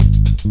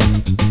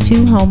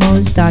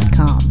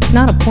twohomos.com. It's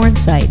not a porn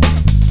site.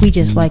 We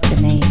just like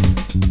the name.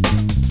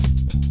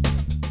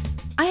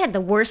 I had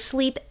the worst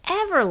sleep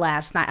ever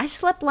last night. I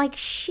slept like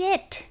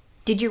shit.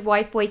 Did your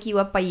wife wake you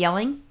up by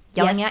yelling?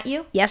 Yelling at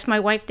you? Yes, my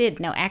wife did.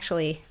 No,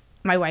 actually,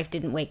 my wife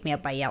didn't wake me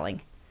up by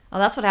yelling. Oh,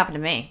 that's what happened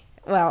to me.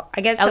 Well,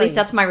 I guess at least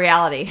that's my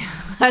reality.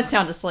 I was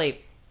sound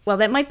asleep. Well,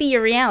 that might be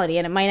your reality,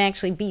 and it might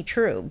actually be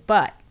true.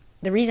 But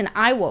the reason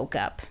I woke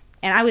up,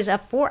 and I was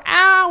up 4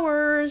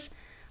 hours.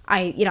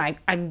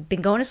 I've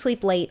been going to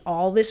sleep late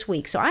all this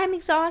week, so I'm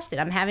exhausted.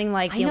 I'm having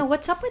I know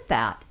what's up with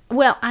that.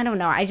 Well, I don't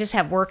know. I just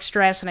have work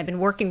stress, and I've been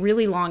working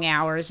really long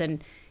hours,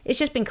 and it's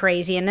just been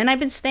crazy. And then I've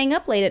been staying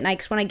up late at night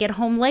because when I get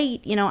home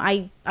late,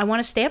 I want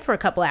to stay up for a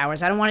couple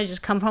hours. I don't want to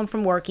just come home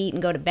from work, eat,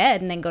 and go to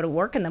bed, and then go to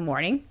work in the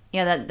morning.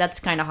 Yeah, that's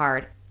kind of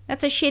hard.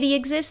 That's a shitty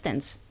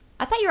existence.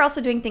 I thought you were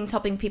also doing things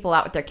helping people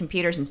out with their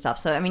computers and stuff.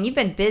 So, I mean, you've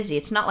been busy.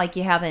 It's not like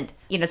you haven't,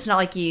 it's not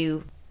like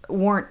you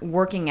weren't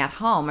working at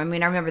home. I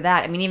mean, I remember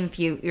that. I mean, even if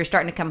you're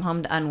starting to come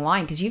home to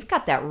unwind, because you've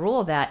got that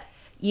rule that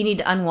you need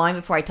to unwind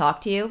before I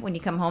talk to you when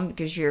you come home,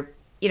 because you've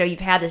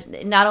had this,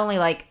 not only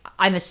like,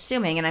 I'm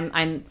assuming, and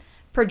I'm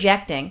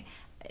projecting,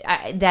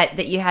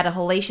 that you had a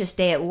hellacious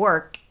day at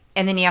work,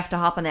 and then you have to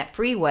hop on that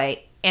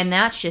freeway, and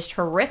that's just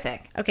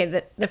horrific.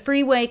 Okay, the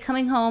freeway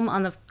coming home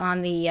on the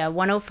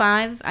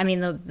 105, I mean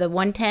the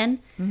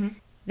 110,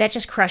 that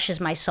just crushes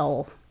my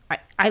soul.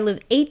 I live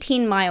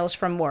 18 miles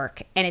from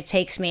work, and it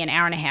takes me an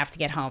hour and a half to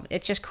get home.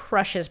 It just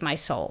crushes my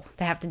soul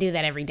to have to do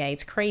that every day.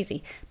 It's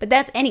crazy. But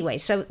that's, anyway,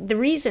 so the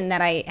reason that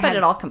But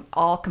it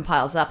all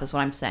compiles up is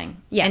what I'm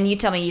saying. Yeah. And you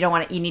tell me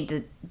you need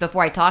to,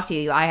 before I talk to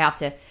you, I have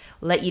to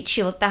let you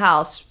chill at the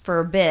house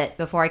for a bit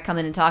before I come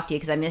in and talk to you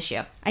because I miss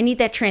you. I need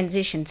that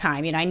transition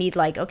time. I need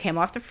okay, I'm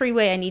off the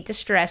freeway. I need to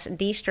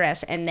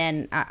de-stress, and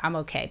then I'm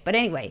okay. But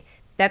anyway,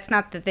 that's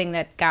not the thing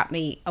that got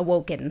me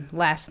awoken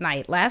last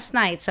night.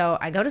 So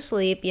I go to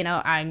sleep,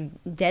 I'm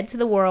dead to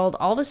the world.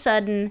 All of a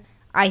sudden,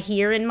 I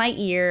hear in my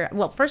ear,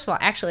 well, first of all,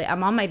 actually,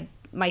 I'm on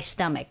my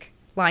stomach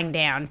lying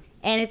down,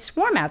 and it's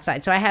warm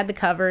outside. So I had the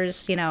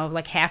covers,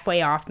 like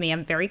halfway off me.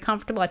 I'm very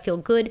comfortable. I feel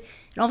good.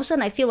 And all of a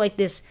sudden, I feel like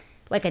this,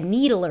 like a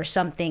needle or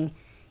something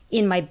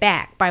in my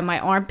back by my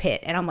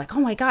armpit. And I'm like, oh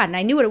my God. And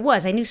I knew what it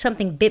was. I knew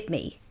something bit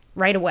me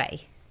right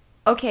away.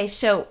 Okay,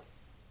 so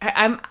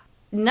I'm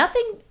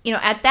nothing,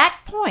 at that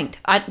point,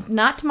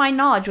 not to my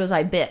knowledge was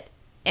I bit.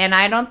 And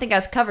I don't think I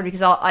was covered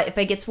because if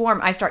it gets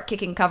warm, I start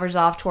kicking covers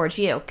off towards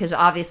you because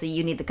obviously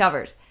you need the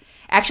covers.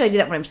 Actually, I do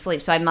that when I'm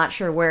asleep, so I'm not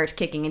sure where it's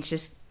kicking. It's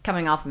just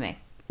coming off of me.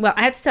 Well,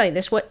 I have to tell you,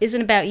 this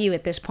isn't about you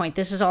at this point.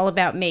 This is all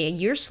about me.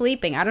 You're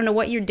sleeping. I don't know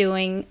what you're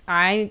doing.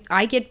 I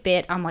get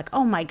bit. I'm like,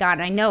 oh my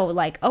God. I know,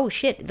 like, oh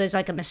shit, there's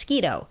like a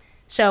mosquito.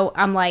 So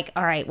I'm like,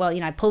 all right, well,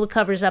 I pull the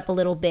covers up a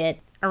little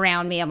bit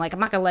around me. I'm like, I'm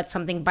not going to let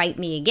something bite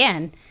me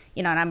again.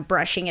 And I'm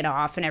brushing it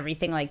off and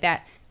everything like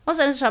that. All of a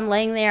sudden, so I'm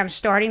laying there. I'm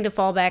starting to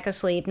fall back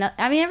asleep.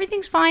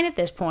 Everything's fine at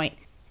this point.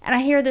 And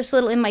I hear this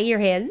little in my ear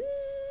head.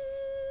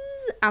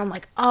 I'm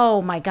like,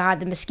 oh my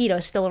God, the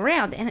mosquito's still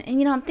around.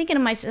 And I'm thinking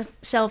to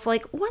myself,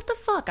 like, what the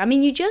fuck?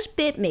 You just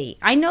bit me.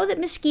 I know that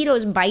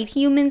mosquitoes bite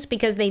humans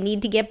because they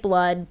need to get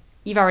blood.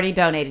 You've already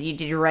donated. You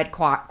did your Red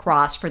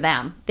Cross for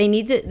them. They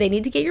need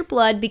to get your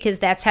blood because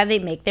that's how they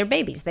make their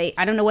babies.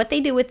 I don't know what they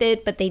do with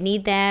it, but they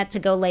need that to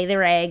go lay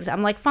their eggs.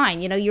 I'm like,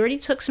 fine. You already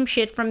took some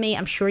shit from me.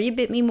 I'm sure you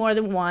bit me more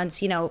than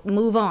once.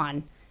 Move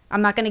on.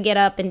 I'm not going to get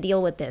up and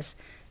deal with this.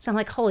 So I'm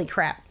like, holy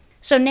crap.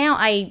 So now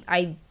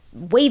I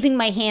waving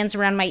my hands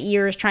around my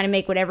ears, trying to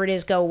make whatever it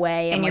is go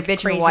away. And your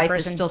bitchin' wife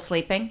is still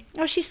sleeping?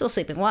 Oh, she's still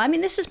sleeping. Well,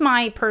 this is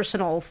my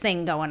personal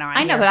thing going on.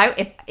 I know, but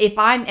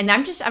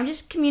I'm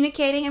just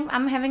communicating.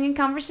 I'm having a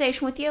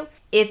conversation with you.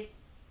 If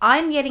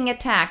I'm getting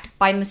attacked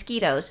by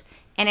mosquitoes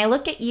and I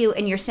look at you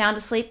and you're sound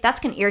asleep, that's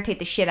going to irritate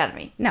the shit out of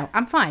me. No,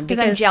 I'm fine because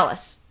I'm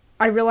jealous.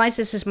 I realize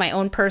this is my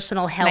own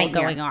personal hell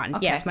nightmare going on.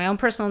 Okay. Yes, my own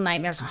personal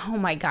nightmares. Oh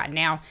my God.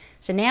 Now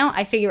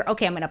I figure,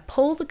 okay, I'm going to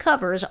pull the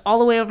covers all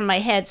the way over my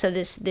head so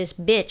this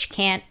bitch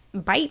can't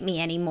bite me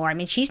anymore.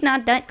 She's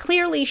not done.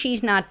 Clearly,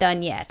 she's not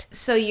done yet.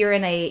 So you're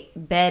in a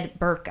bed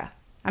burqa.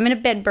 I'm in a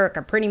bed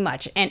burqa, pretty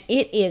much, and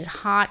it is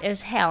hot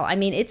as hell.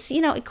 It's,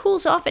 it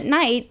cools off at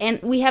night,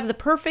 and we have the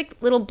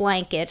perfect little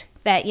blanket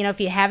that, if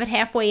you have it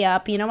halfway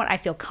up, you know what, I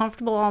feel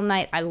comfortable all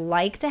night. I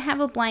like to have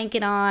a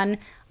blanket on.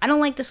 I don't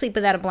like to sleep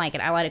without a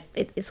blanket. I like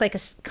it's like a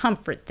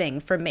comfort thing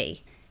for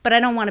me, but I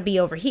don't want to be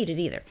overheated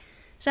either.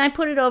 So I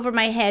put it over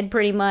my head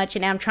pretty much,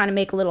 and now I'm trying to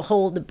make a little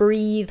hole to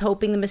breathe,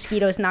 hoping the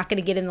mosquito is not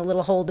going to get in the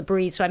little hole to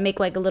breathe. So I make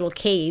like a little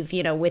cave,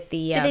 with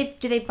the...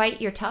 Do they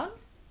bite your tongue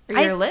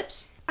or your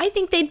lips? I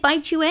think they'd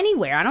bite you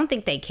anywhere. I don't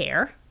think they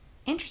care.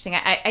 Interesting.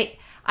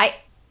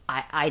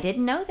 I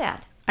didn't know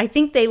that. I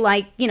think they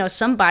like,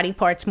 some body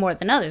parts more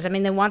than others.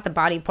 They want the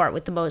body part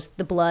with the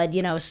blood,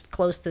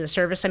 close to the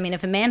surface.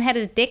 If a man had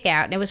his dick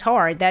out and it was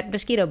hard, that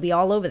mosquito would be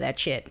all over that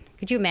shit.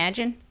 Could you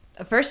imagine?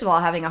 First of all,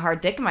 having a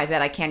hard dick in my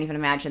bed, I can't even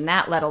imagine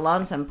that, let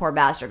alone some poor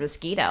bastard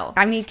mosquito.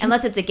 I mean,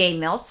 unless it's a gay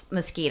male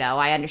mosquito,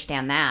 I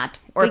understand that.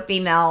 Or a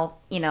female,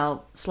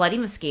 slutty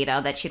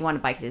mosquito that she'd want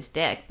to bite his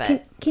dick.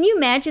 But can you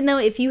imagine, though,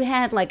 if you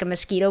had, like, a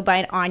mosquito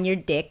bite on your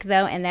dick,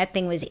 though, and that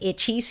thing was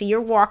itchy, so you're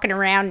walking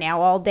around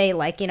now all day,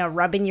 like,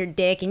 rubbing your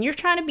dick, and you're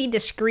trying to be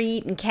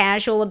discreet and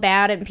casual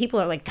about it, and people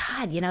are like,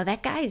 God,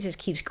 that guy just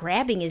keeps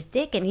grabbing his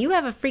dick, and you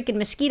have a freaking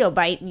mosquito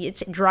bite, and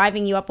it's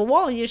driving you up a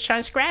wall, and you're just trying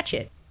to scratch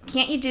it.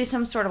 Can't you do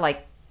some sort of,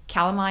 like,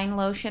 calamine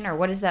lotion, or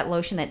what is that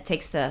lotion that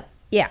takes the...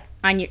 Yeah,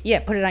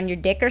 put it on your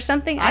dick or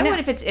something? I would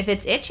if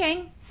it's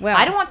itching. Well,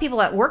 I don't want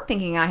people at work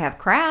thinking I have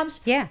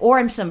crabs. Yeah. Or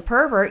I'm some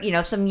pervert.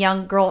 Some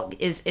young girl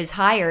is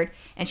hired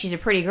and she's a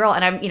pretty girl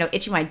and I'm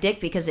itching my dick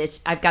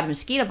because I've got a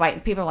mosquito bite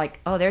and people are like,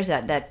 oh, there's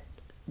that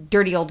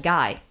dirty old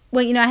guy.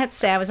 Well, I have to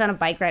say I was on a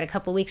bike ride a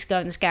couple of weeks ago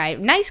and this guy,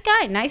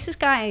 nicest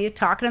guy, you're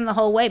talking to him the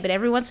whole way, but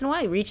every once in a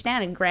while he reached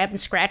down and grabbed and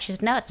scratched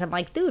his nuts. I'm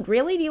like, dude,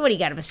 really? Do you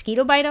got a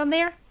mosquito bite on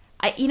there?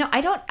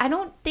 I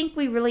don't think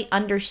we really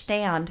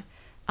understand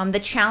the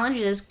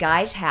challenges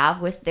guys have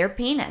with their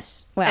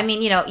penis. Well, I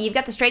mean, you've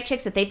got the straight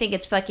chicks that they think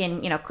it's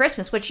fucking,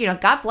 Christmas, which,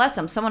 God bless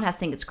them. Someone has to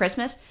think it's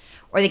Christmas.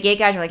 Or the gay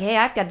guys are like, hey,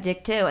 I've got a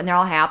dick too. And they're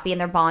all happy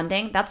and they're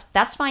bonding.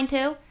 That's fine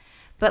too.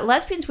 But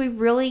lesbians, we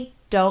really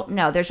don't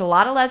know. There's a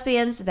lot of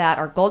lesbians that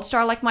are gold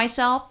star like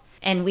myself,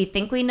 and we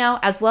think we know,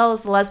 as well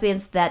as the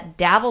lesbians that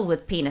dabble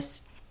with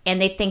penis. And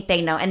they think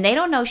they know. And they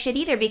don't know shit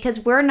either because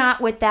we're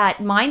not with that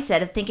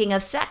mindset of thinking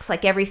of sex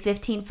like every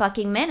 15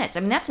 fucking minutes.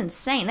 I mean, that's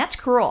insane. That's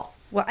cruel.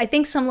 Well, I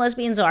think some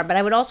lesbians are, but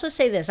I would also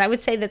say this. I would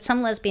say that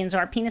some lesbians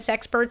are penis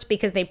experts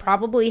because they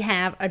probably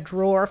have a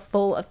drawer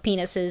full of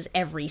penises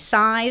every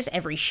size,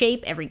 every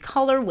shape, every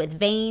color, with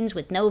veins,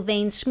 with no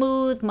veins,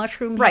 smooth,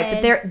 mushroom head.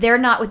 Right, but they're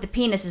not with the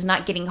penis is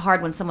not getting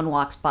hard when someone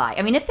walks by.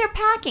 I mean, if they're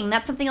packing,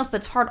 that's something else,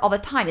 but it's hard all the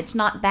time. It's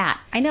not that.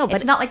 I know, but...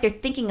 It's not like they're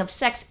thinking of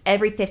sex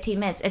every 15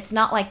 minutes. It's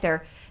not like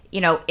they're...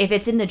 if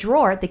it's in the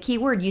drawer, the key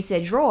word, you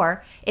said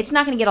drawer, it's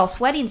not going to get all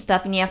sweaty and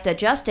stuff and you have to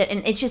adjust it.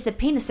 And it's just the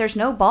penis. There's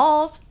no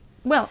balls.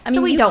 Well, I mean,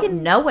 so we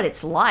don't know what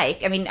it's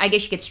like. I mean, I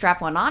guess you could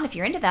strap one on if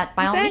you're into that,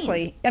 by all means.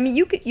 Exactly. I mean,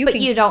 you could...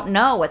 But you don't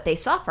know what they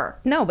suffer.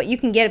 No, but you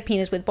can get a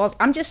penis with balls.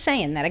 I'm just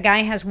saying that a guy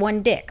has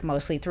one dick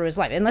mostly through his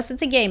life. Unless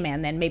it's a gay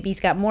man, then maybe he's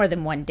got more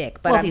than one dick.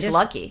 But well, if he's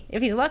lucky.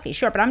 If he's lucky,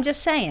 sure. But I'm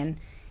just saying,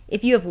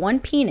 if you have one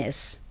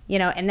penis...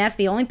 and that's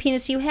the only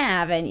penis you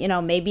have,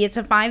 and, maybe it's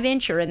a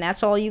 5-incher, and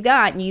that's all you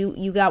got, and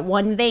you got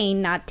one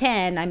vein, not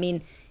 10. I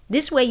mean,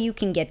 this way you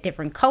can get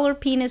different color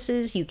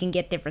penises, you can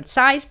get different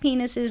size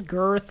penises,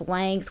 girth,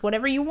 length,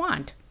 whatever you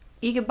want.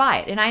 You could buy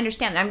it, and I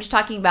understand that. I'm just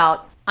talking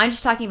about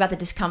the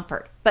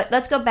discomfort. But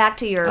let's go back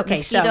to your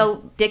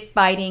mosquito dick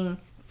biting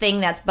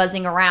thing that's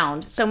buzzing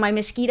around. So my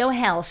mosquito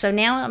hell. So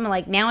now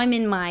I'm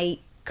in my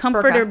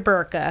comforter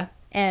burqa.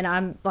 And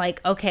I'm like,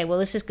 okay, well,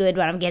 this is good,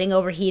 but I'm getting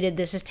overheated.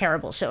 This is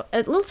terrible. So a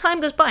little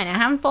time goes by, and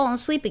I haven't fallen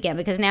asleep again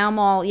because now I'm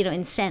all,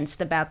 incensed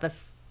about the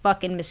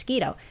fucking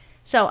mosquito.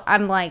 So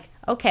I'm like,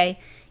 okay,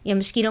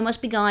 mosquito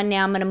must be gone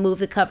now. I'm going to move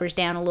the covers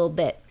down a little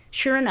bit.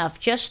 Sure enough,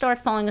 just start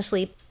falling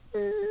asleep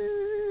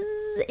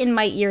in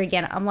my ear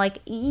again. I'm like,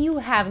 you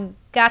have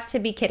got to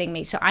be kidding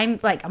me. So I'm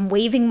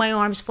waving my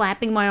arms,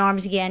 flapping my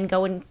arms again,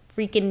 going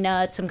freaking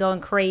nuts. I'm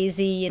going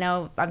crazy.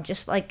 I'm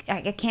just like,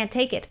 I can't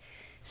take it.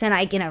 So then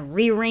I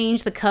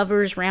rearrange the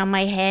covers around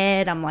my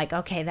head. I'm like,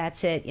 okay,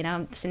 that's it.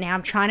 So now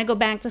I'm trying to go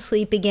back to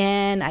sleep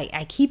again.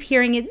 I keep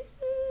hearing it.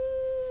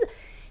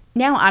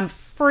 Now I'm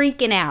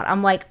freaking out.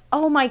 I'm like,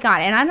 oh my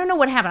God. And I don't know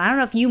what happened. I don't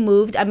know if you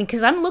moved. I mean,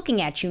 because I'm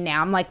looking at you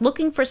now. I'm like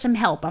looking for some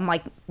help. I'm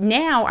like,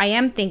 now I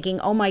am thinking,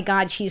 oh my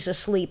God, she's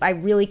asleep. I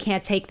really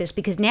can't take this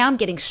because now I'm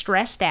getting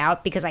stressed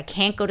out because I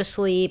can't go to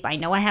sleep. I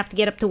know I have to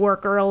get up to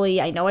work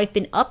early. I know I've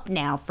been up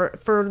now for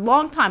a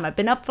long time. I've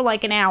been up for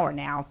like an hour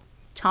now.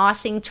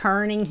 Tossing,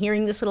 turning,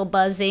 hearing this little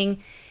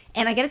buzzing.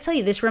 And I got to tell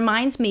you, this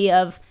reminds me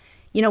of,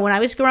 when I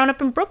was growing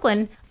up in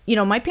Brooklyn,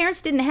 my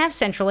parents didn't have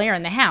central air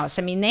in the house.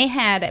 I mean, they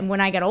had, and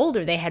when I got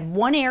older, they had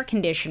one air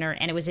conditioner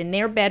and it was in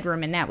their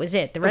bedroom and that was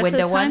it. The rest of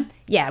the time, one?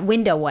 Yeah,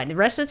 window one. The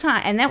rest of the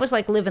time, and that was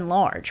like living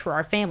large for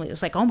our family. It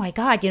was like, oh my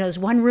God, there's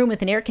one room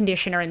with an air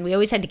conditioner and we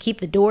always had to keep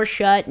the door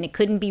shut and it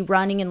couldn't be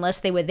running unless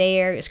they were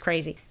there. It was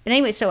crazy. But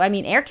anyway, so I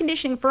mean, air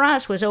conditioning for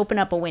us was open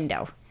up a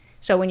window.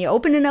 So when you're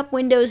opening up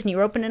windows and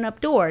you're opening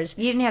up doors...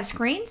 You didn't have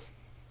screens?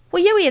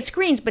 Well, yeah, we had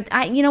screens, but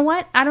you know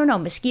what? I don't know.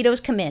 Mosquitoes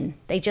come in.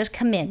 They just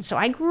come in. So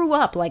I grew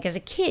up, like, as a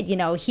kid,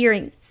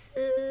 hearing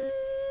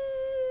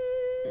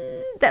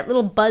that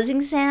little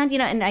buzzing sound,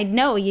 and I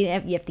know you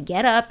have to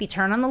get up, you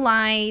turn on the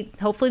light,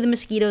 hopefully the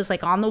mosquito's,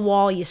 like, on the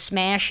wall, you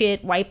smash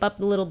it, wipe up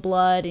the little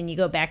blood, and you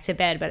go back to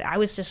bed. But I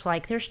was just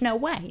like, there's no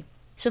way.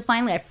 So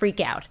finally I freak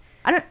out.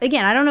 I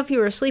don't know if you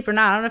were asleep or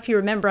not. I don't know if you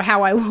remember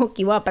how I woke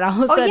you up, but all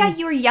of a sudden... Oh, yeah,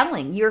 you were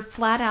yelling. You were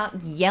flat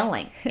out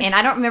yelling. And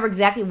I don't remember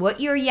exactly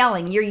what you were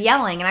yelling. You're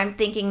yelling, and I'm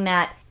thinking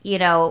that,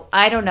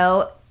 I don't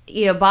know,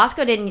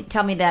 Bosco didn't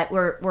tell me that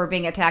we're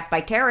being attacked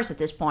by terrorists at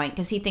this point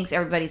because he thinks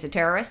everybody's a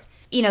terrorist.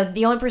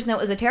 The only person that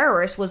was a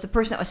terrorist was the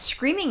person that was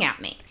screaming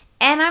at me.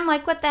 And I'm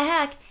like, what the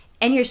heck?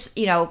 And you're,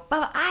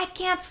 Baba, I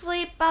can't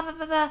sleep, blah, blah,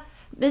 blah, blah.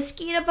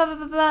 mosquito, blah, blah,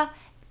 blah, blah.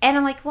 And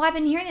I'm like, well, I've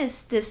been hearing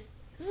this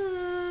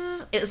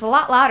zzz. It was a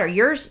lot louder.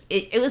 Yours,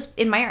 it was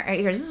in my ear. I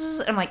hear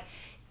zzz. I'm like,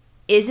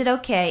 is it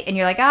okay? And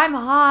you're like, I'm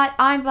hot.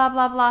 I'm blah,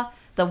 blah, blah.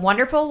 The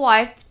wonderful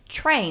wife,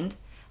 trained.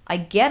 I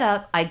get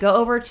up. I go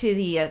over to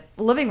the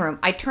living room.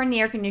 I turn the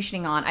air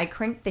conditioning on. I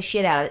crank the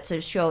shit out of it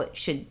so it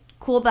should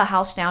cool the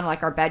house down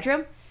like our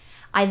bedroom.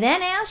 I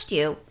then asked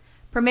you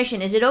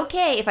permission. Is it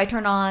okay if I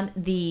turn on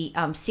the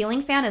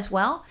ceiling fan as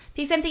well?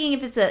 Because I'm thinking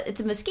if it's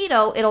a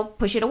mosquito, it'll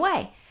push it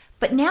away.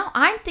 But now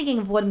I'm thinking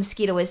of what a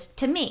mosquito is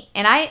to me.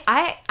 And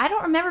I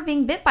don't remember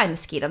being bit by a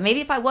mosquito.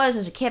 Maybe if I was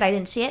as a kid, I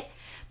didn't see it.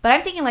 But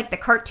I'm thinking like the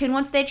cartoon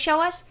ones they'd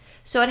show us.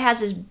 So it has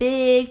this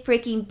big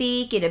freaking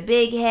beak and a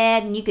big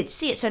head, and you could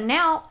see it. So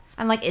now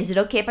I'm like, is it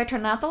okay if I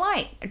turn out the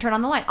light? I turn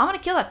on the light. I'm going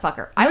to kill that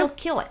fucker. I will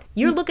kill it.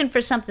 You're looking for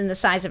something the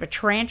size of a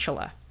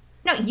tarantula.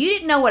 No, you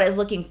didn't know what I was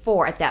looking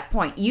for at that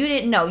point. You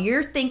didn't know.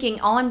 You're thinking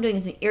all I'm doing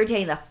is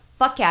irritating the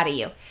fuck out of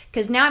you.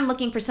 Because now I'm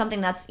looking for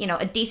something that's,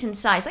 a decent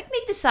size. Like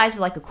maybe the size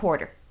of like a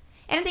quarter.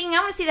 And I'm thinking,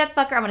 I'm going to see that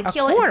fucker. I'm going to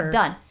kill it. It's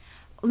done.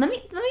 Let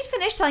me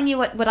finish telling you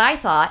what I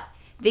thought.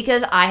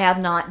 Because I have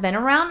not been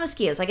around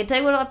mosquitoes. I can tell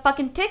you what a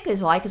fucking tick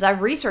is like. Because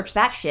I've researched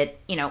that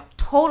shit,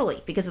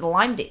 totally. Because of the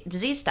Lyme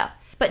disease stuff.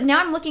 But now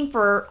I'm looking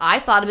for, I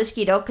thought a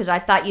mosquito. Because I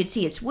thought you'd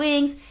see its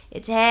wings,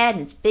 its head,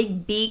 and its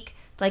big beak.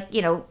 Like,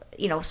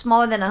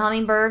 smaller than a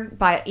hummingbird.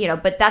 But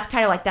that's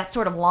kind of like that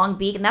sort of long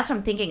beak. And that's what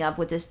I'm thinking of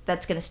with this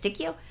that's going to stick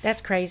you.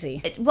 That's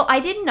crazy. Well, I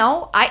didn't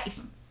know.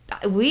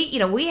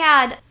 We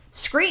had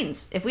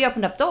screens if we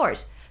opened up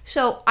doors.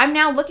 So I'm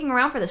now looking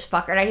around for this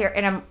fucker, and I hear,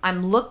 and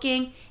I'm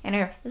looking, and I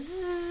hear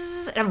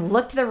zzz, and I'm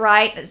look to the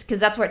right because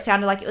that's where it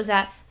sounded like it was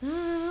at.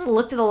 Zzz,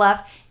 look to the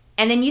left,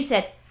 and then you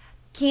said,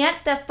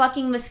 "Can't the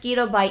fucking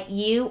mosquito bite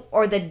you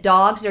or the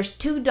dogs? There's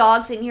 2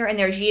 dogs in here, and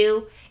there's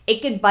you.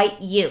 It could bite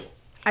you."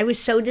 I was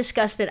so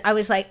disgusted. I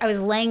was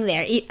laying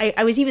there.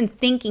 I was even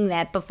thinking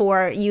that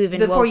before you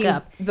even woke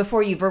up.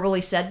 Before you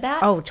verbally said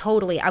that? Oh,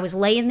 totally. I was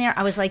laying there.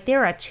 I was like,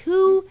 there are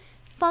 2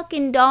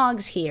 fucking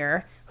dogs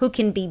here who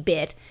can be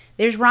bit.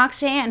 There's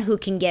Roxanne who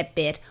can get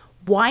bit.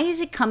 Why is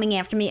it coming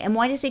after me? And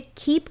why does it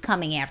keep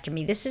coming after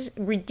me? This is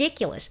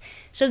ridiculous.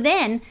 So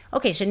then,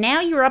 okay, so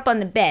now you're up on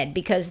the bed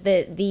because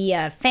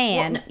the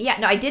fan.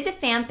 Well, I did the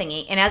fan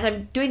thingy. And as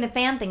I'm doing the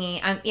fan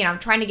thingy, I'm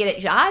trying to get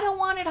it. I don't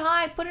want it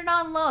high. Put it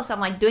on low. So I'm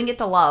like doing it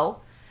to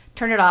low.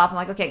 Turn it off. I'm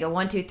like, okay, go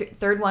 1, 2, 3,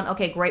 third one.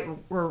 Okay, great.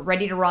 We're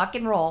ready to rock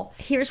and roll.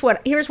 Here's what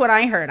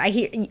I heard. I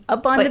hear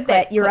up on the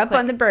bed. You're up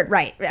on the bed,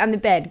 right? On the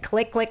bed.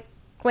 Click, click,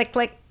 click,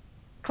 click,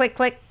 click,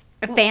 click.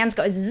 The fans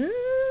go zzz,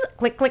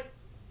 click, click,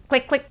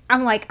 click, click.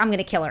 I'm like, I'm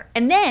gonna kill her.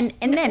 And then,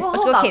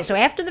 so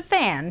after the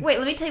fan. Wait,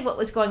 let me tell you what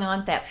was going on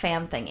with that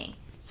fan thingy.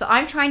 So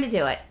I'm trying to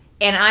do it,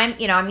 and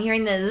I'm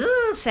hearing the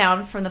zzz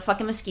sound from the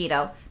fucking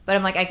mosquito. But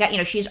I'm like,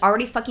 she's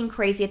already fucking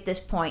crazy at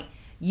this point.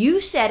 You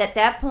said at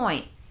that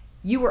point,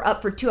 you were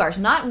up for 2 hours,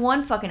 not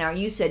 1 fucking hour.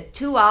 You said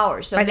 2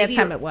 hours. So by that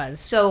time it was.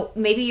 So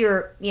maybe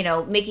you're,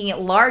 making it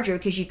larger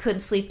because you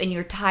couldn't sleep and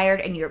you're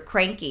tired and you're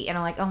cranky. And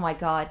I'm like, oh my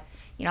God.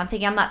 I'm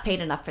thinking I'm not paid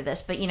enough for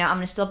this, but I'm going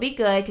to still be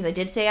good because I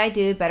did say I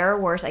do, better or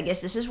worse. I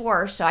guess this is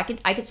worse, so I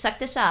could suck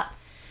this up.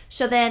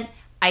 So then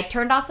I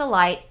turned off the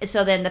light,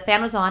 so then the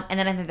fan was on, and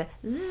then I heard the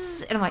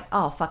zzz, and I'm like,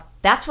 oh, fuck.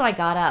 That's when I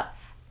got up.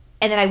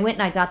 And then I went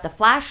and I got the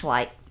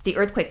flashlight, the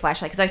earthquake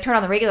flashlight, because I turned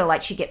on the regular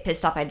light, she'd get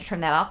pissed off, I had to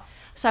turn that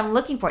off. So I'm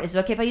looking for it. Is it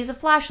okay if I use the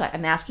flashlight?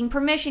 I'm asking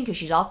permission because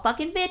she's all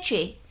fucking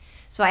bitchy.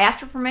 So I asked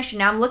for permission.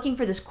 Now I'm looking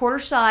for this quarter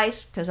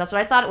size, because that's what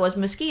I thought it was,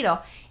 mosquito,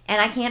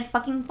 and I can't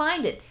fucking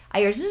find it. I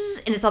hear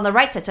zzz, and it's on the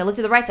right side. So I look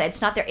to the right side.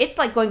 It's not there. It's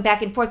like going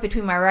back and forth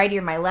between my right ear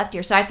and my left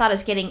ear. So I thought I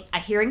was getting a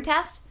hearing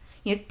test.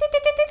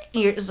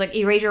 It's like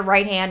you raise your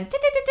right hand,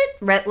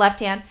 left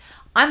hand.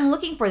 I'm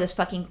looking for this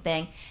fucking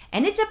thing,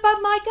 and it's above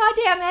my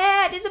goddamn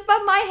head. It's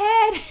above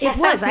my head. It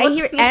was. I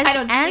hear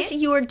as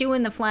you were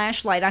doing the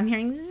flashlight. I'm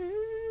hearing zzz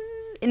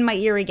in my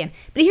ear again.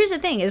 But here's the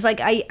thing: is like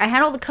I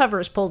had all the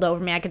covers pulled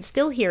over me. I could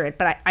still hear it,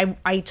 but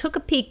I took a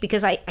peek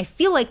because I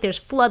feel like there's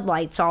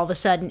floodlights all of a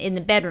sudden in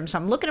the bedroom. So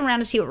I'm looking around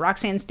to see what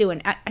Roxanne's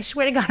doing. I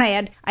swear to God,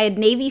 I had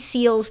Navy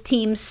SEALs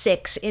Team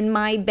 6 in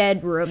my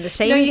bedroom. The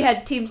same. No, you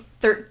had Team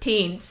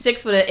 13.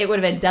 6 would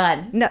have been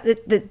done. No,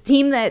 the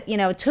team that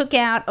took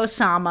out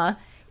Osama.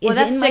 Well,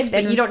 that's 6,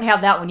 but you don't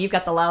have that one. You've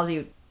got the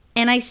lousy.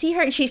 And I see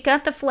her, and she's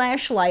got the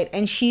flashlight,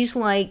 and she's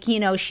like,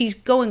 she's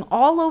going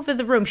all over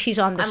the room. She's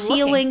on the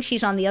ceiling. Looking.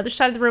 She's on the other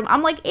side of the room.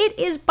 I'm like, it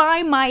is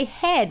by my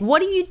head.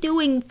 What are you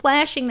doing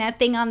flashing that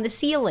thing on the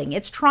ceiling?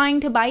 It's trying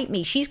to bite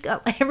me. She's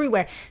got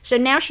everywhere. So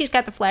now she's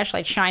got the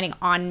flashlight shining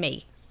on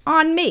me.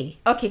 On me.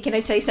 Okay, can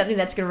I tell you something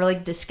that's going to really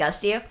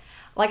disgust you?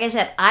 Like I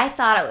said, I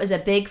thought it was a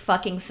big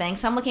fucking thing.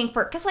 So I'm looking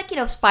for, because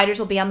spiders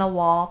will be on the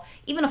wall.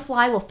 Even a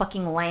fly will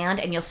fucking land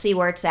and you'll see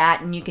where it's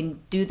at and you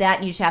can do that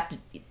and you just have to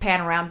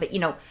pan around. But,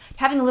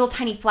 having a little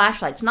tiny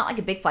flashlight, it's not like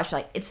a big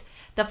flashlight.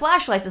 The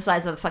flashlight's the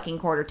size of a fucking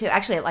quarter too.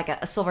 Actually, like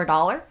a silver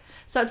dollar.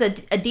 So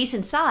it's a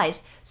decent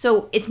size.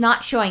 So it's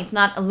not showing, it's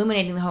not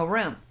illuminating the whole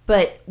room.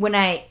 But when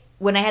I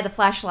had the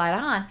flashlight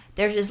on,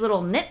 there's this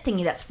little knit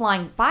thingy that's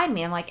flying by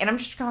me. I'm like, and I'm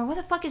just going, what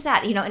the fuck is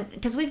that?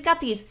 Because we've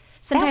got these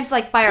Sometimes,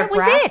 like by our that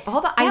was grass. it.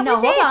 Hold on, That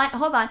was it.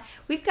 hold on.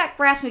 We've got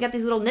grass. And we got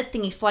these little knit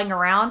thingies flying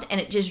around,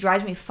 and it just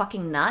drives me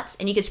fucking nuts.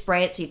 And you can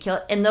spray it so you kill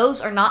it, and those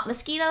are not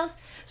mosquitoes.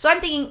 So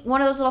I'm thinking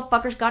one of those little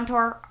fuckers gone to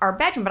our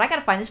bedroom, but I got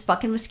to find this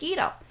fucking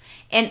mosquito.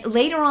 And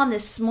later on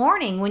this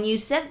morning, when you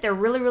said that they're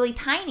really, really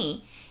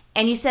tiny,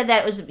 and you said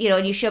that it was,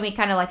 and you showed me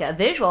kind of like a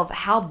visual of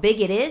how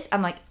big it is.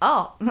 I'm like,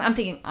 oh, I'm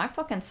thinking, I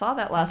fucking saw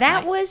that last night.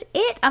 That was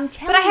it. I'm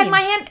telling you. But I had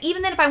my hand,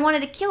 even then if I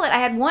wanted to kill it, I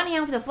had one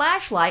hand with a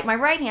flashlight, my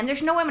right hand.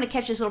 There's no way I'm going to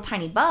catch this little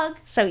tiny bug.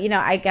 So,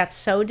 I got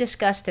so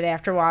disgusted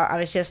after a while. I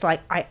was just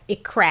like,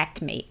 it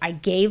cracked me. I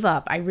gave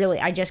up.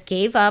 I just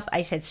gave up.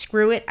 I said,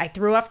 screw it. I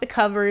threw off the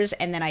covers,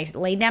 and then I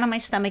laid down on my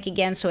stomach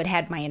again, so it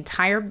had my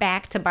entire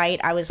back to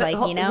bite. I was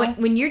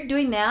When you're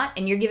doing that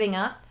and you're giving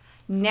up,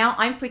 now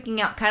I'm freaking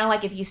out, kind of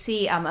like if you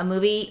see a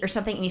movie or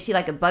something and you see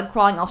like a bug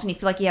crawling, all of a sudden you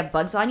feel like you have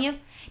bugs on you.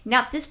 Now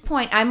at this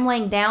point, I'm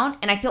laying down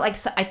and I felt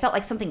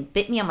like something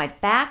bit me on my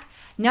back.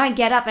 Now I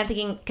get up and I'm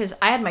thinking, because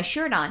I had my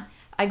shirt on,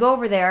 I go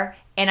over there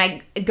and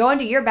I go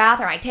into your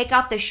bathroom, I take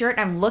off the shirt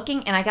and I'm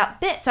looking and I got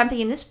bit. So I'm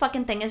thinking this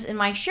fucking thing is in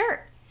my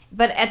shirt.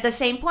 But at the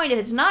same point, if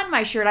it's not in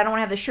my shirt, I don't want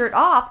to have the shirt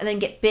off and then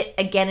get bit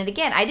again and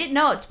again. I didn't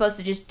know it's supposed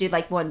to just do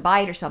like one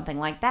bite or something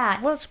like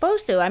that. Well, it's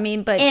supposed to.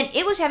 But... And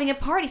it was having a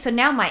party. So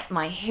now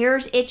my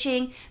hair's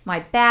itching, my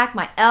back,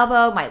 my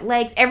elbow, my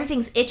legs,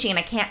 everything's itching and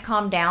I can't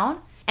calm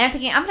down. And I'm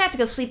thinking, I'm going to have to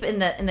go sleep in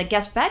the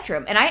guest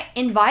bedroom. And I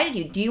invited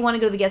you. Do you want to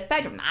go to the guest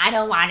bedroom? I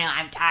don't want to.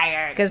 I'm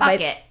tired.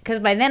 Fuck it. Because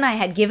by then I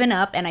had given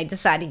up and I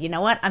decided, you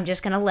know what? I'm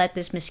just going to let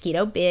this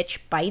mosquito bitch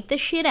bite the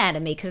shit out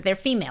of me because they're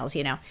females,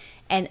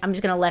 And I'm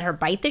just going to let her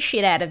bite the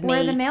shit out of me. Where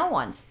are the male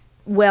ones?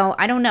 Well,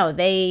 I don't know.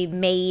 They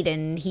mate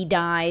and he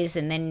dies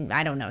and then,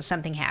 I don't know,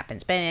 something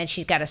happens. But then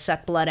she's got to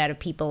suck blood out of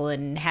people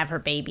and have her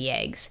baby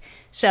eggs.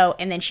 So,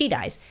 and then she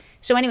dies.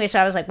 So anyway, so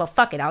I was like, well,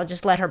 fuck it. I'll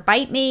just let her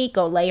bite me,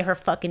 go lay her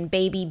fucking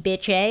baby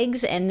bitch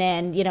eggs, and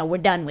then, we're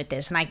done with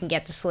this and I can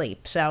get to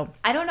sleep. So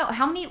I don't know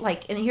how many,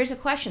 and here's a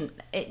question.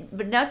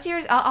 But no, it's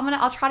serious.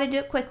 I'll try to do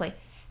it quickly.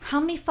 How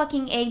many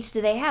fucking eggs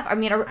do they have? I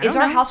mean, is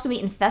our house going to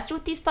be infested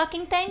with these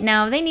fucking things?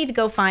 No, they need to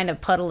go find a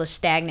puddle of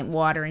stagnant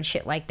water and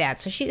shit like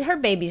that. So her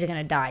babies are going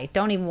to die.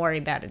 Don't even worry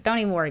about it. Don't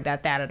even worry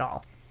about that at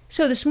all.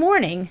 So this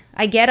morning,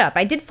 I get up.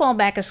 I did fall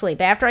back asleep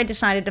after I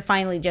decided to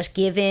finally just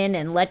give in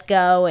and let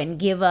go and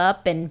give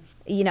up and,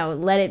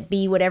 let it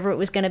be whatever it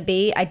was going to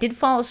be. I did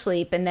fall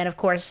asleep. And then, of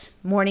course,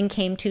 morning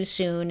came too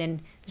soon.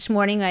 And this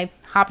morning, I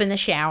hop in the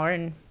shower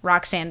and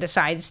Roxanne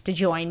decides to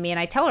join me. And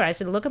I tell her, I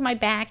said, look at my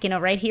back,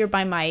 right here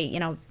by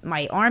my,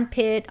 my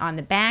armpit, on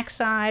the back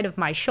side of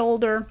my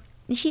shoulder.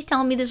 And she's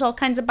telling me there's all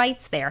kinds of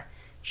bites there.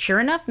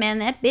 Sure enough, man,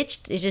 that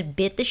bitch just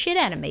bit the shit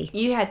out of me.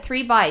 You had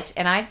 3 bites,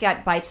 and I've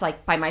got bites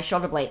like by my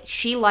shoulder blade.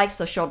 She likes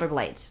those shoulder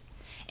blades.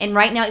 And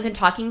right now, even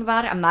talking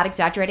about it, I'm not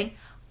exaggerating,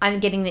 I'm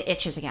getting the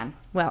itches again.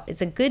 Well,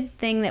 it's a good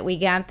thing that we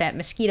got that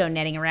mosquito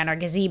netting around our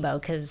gazebo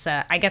because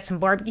I got some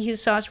barbecue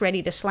sauce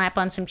ready to slap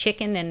on some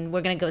chicken, and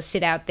we're going to go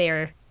sit out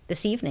there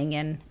this evening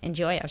and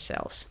enjoy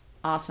ourselves.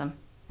 Awesome.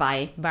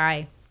 Bye.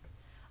 Bye.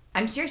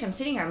 I'm serious. I'm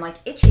sitting here. I'm like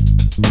itchy.